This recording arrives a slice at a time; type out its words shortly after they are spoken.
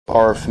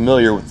are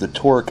familiar with the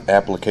Torque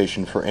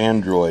application for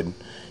Android,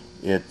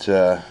 it's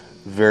a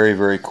very,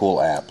 very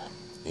cool app,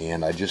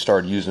 and I just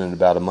started using it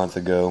about a month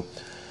ago.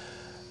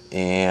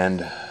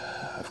 And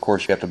of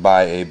course you have to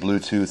buy a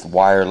Bluetooth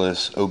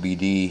wireless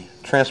OBD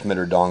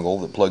transmitter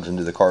dongle that plugs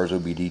into the car's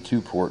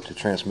OBD2 port to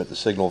transmit the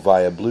signal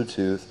via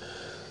Bluetooth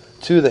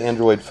to the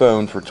Android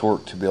phone for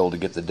Torque to be able to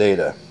get the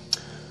data.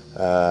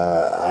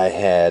 I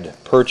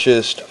had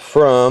purchased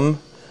from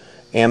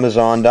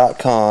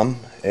Amazon.com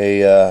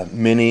a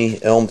mini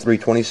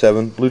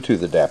ELM327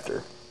 Bluetooth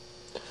adapter,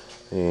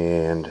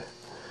 and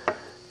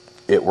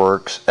it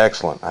works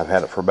excellent. I've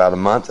had it for about a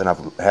month, and I've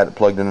had it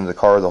plugged into the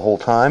car the whole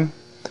time.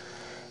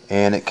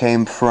 And it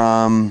came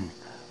from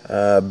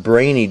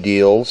Brainy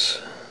Deals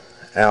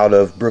out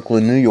of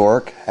Brooklyn, New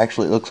York.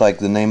 Actually, it looks like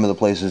the name of the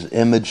place is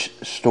Image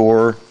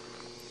Store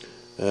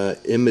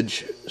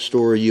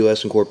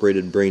US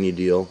Incorporated Brainy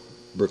Deal,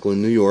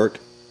 Brooklyn, New York.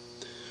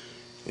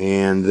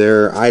 And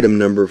their item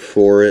number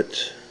for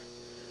it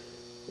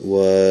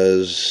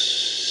was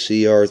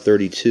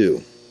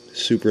CR32,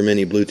 Super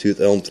Mini Bluetooth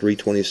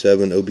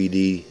ELM327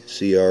 OBD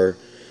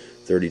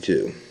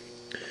CR32.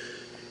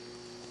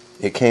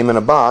 It came in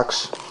a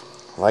box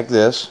like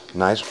this,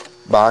 nice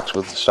box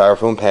with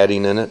styrofoam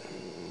padding in it,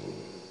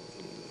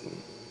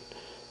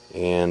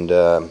 and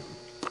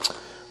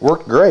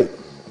worked great.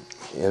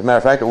 As a matter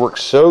of fact, it worked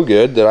so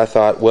good that I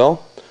thought,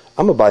 well,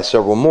 I'm gonna buy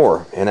several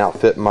more and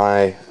outfit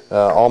my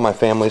all my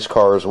family's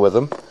cars with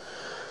them.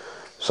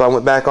 So I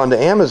went back onto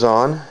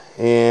Amazon,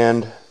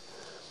 and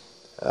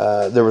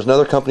there was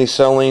another company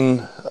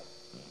selling.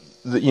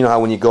 You know how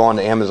when you go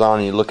onto Amazon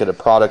and you look at a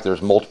product,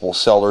 there's multiple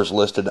sellers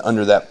listed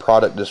under that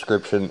product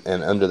description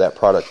and under that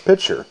product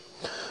picture.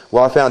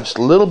 Well, I found just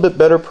a little bit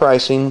better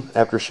pricing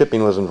after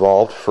shipping was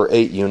involved for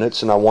 8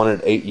 units, and I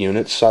wanted 8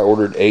 units, so I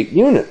ordered 8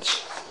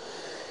 units.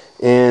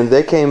 And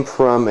they came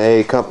from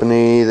a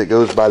company that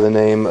goes by the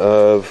name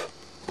of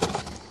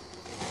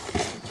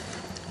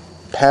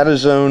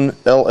Patazon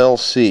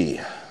LLC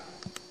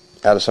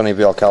out of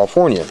Sunnyvale,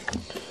 California.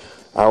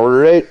 I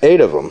ordered 8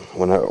 of them.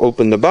 When I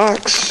opened the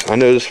box, I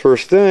noticed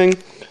first thing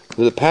that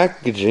the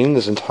packaging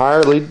is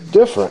entirely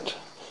different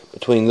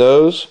between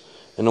those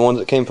and the ones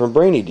that came from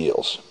Brainy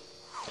Deals.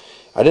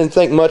 I didn't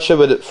think much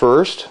of it at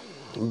first,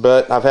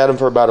 but I've had them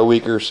for about a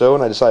week or so,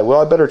 and I decided,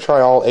 well, I better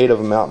try all 8 of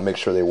them out and make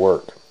sure they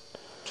work.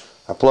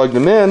 I plugged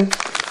them in.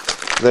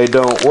 They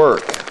don't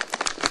work.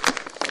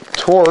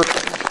 Torque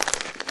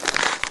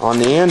on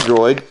the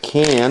Android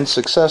can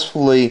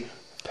successfully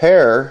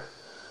pair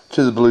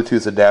to the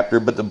Bluetooth adapter,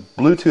 but the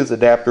Bluetooth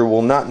adapter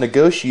will not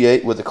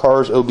negotiate with the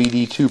car's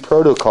OBD2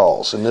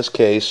 protocols. In this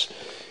case,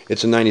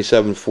 it's a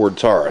 97 Ford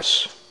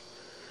Taurus.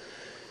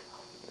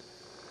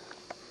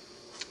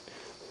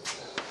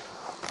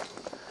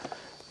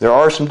 There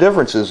are some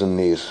differences in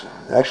these.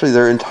 Actually,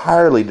 they're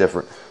entirely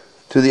different.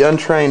 To the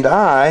untrained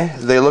eye,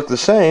 they look the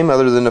same,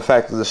 other than the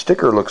fact that the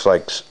sticker looks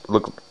like,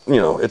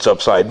 it's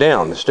upside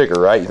down, the sticker,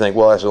 right? You think,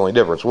 well, that's the only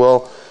difference.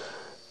 Well,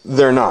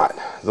 they're not.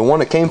 The one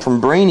that came from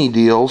Brainy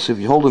Deals, if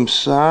you hold them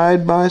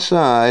side by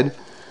side,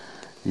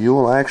 you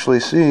will actually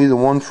see the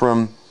one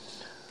from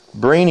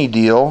Brainy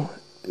Deal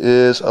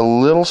is a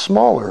little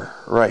smaller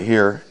right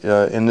here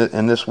in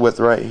this width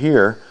right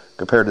here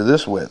compared to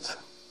this width.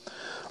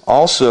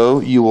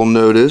 Also, you will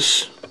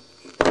notice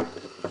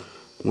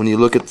when you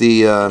look at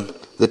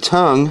the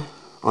tongue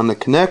on the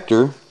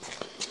connector,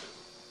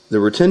 the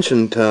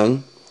retention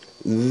tongue,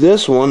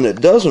 this one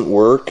that doesn't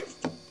work,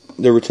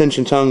 the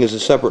retention tongue is a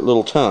separate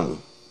little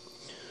tongue.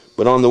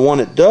 But on the one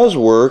that does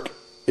work,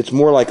 it's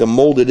more like a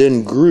molded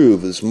in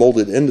groove. It's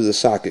molded into the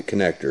socket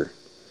connector.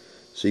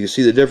 So you can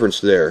see the difference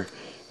there.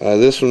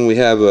 This one we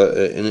have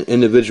an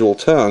individual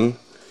tongue,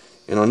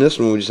 and on this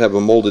one we just have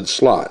a molded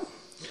slot.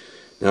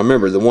 Now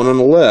remember, the one on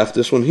the left,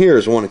 this one here,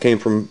 is the one that came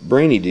from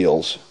Brainy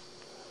Deals,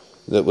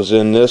 that was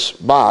in this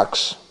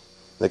box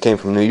that came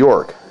from New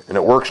York, and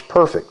it works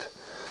perfect.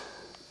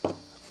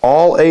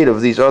 All 8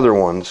 of these other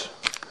ones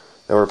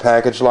that were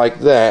packaged like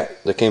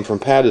that came from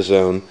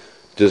Patazon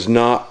does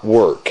not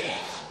work.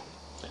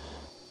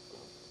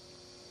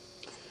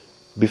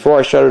 Before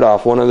I shut it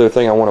off, one other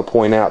thing I want to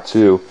point out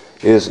too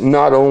is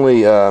not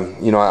only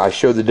I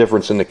showed the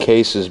difference in the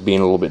cases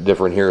being a little bit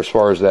different here as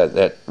far as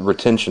that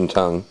retention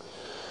tongue,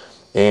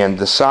 and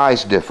the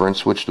size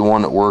difference, which the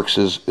one that works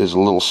is a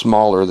little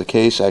smaller. The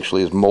case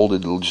actually is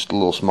molded just a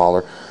little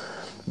smaller.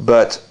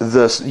 But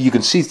you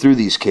can see through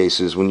these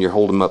cases when you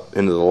hold them up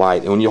into the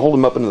light. And when you hold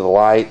them up into the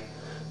light,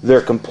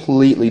 they're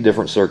completely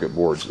different circuit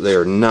boards. They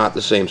are not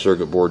the same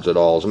circuit boards at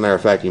all. As a matter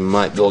of fact, you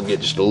might be able to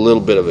get just a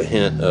little bit of a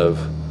hint of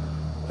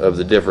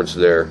the difference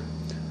there.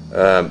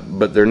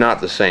 But they're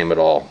not the same at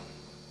all.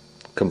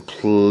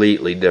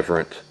 Completely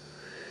different.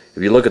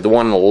 If you look at the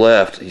one on the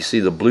left, you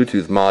see the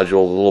Bluetooth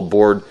module, the little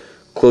board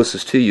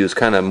closest to you is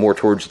kind of more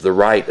towards the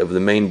right of the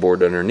main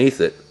board underneath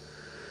it,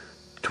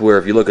 to where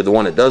if you look at the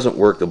one that doesn't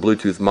work, the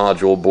Bluetooth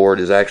module board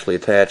is actually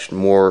attached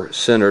more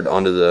centered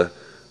onto the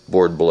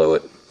board below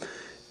it.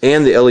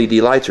 And the LED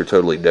lights are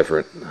totally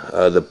different.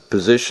 The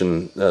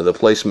position, the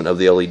placement of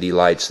the LED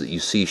lights that you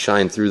see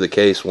shine through the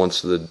case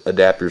once the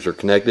adapters are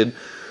connected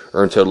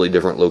are in totally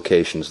different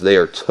locations. They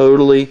are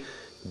totally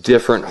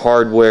different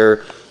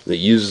hardware that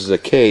uses a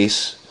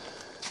case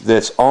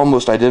that's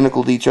almost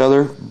identical to each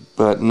other,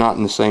 but not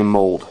in the same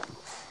mold.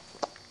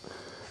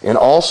 And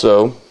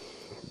also,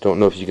 don't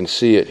know if you can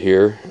see it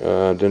here.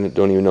 Don't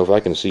even know if I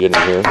can see it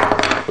in here.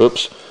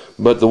 Oops.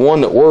 But the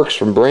one that works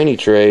from Brainy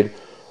Trade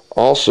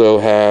also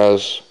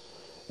has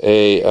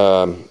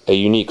a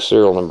unique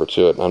serial number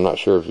to it. I'm not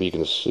sure if you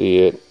can see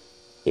it.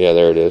 Yeah,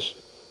 there it is.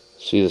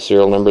 See the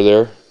serial number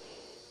there?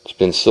 It's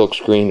been silk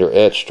screened or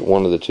etched,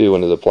 one of the two,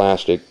 into the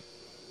plastic.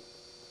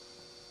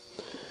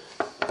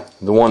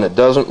 The one that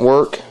doesn't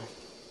work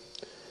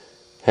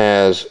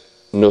has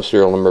no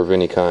serial number of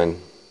any kind.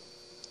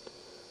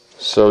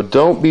 So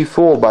don't be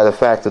fooled by the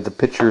fact that the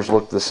pictures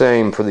look the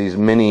same for these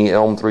mini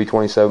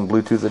ELM327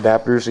 Bluetooth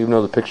adapters, even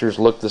though the pictures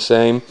look the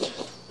same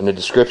and the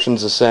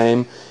description's the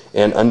same.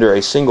 And under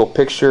a single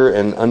picture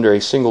and under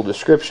a single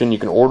description, you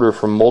can order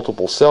from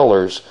multiple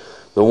sellers.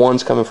 The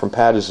ones coming from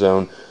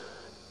Patazon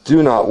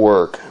do not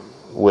work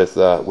with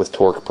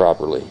torque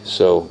properly.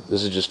 So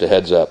this is just a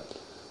heads up.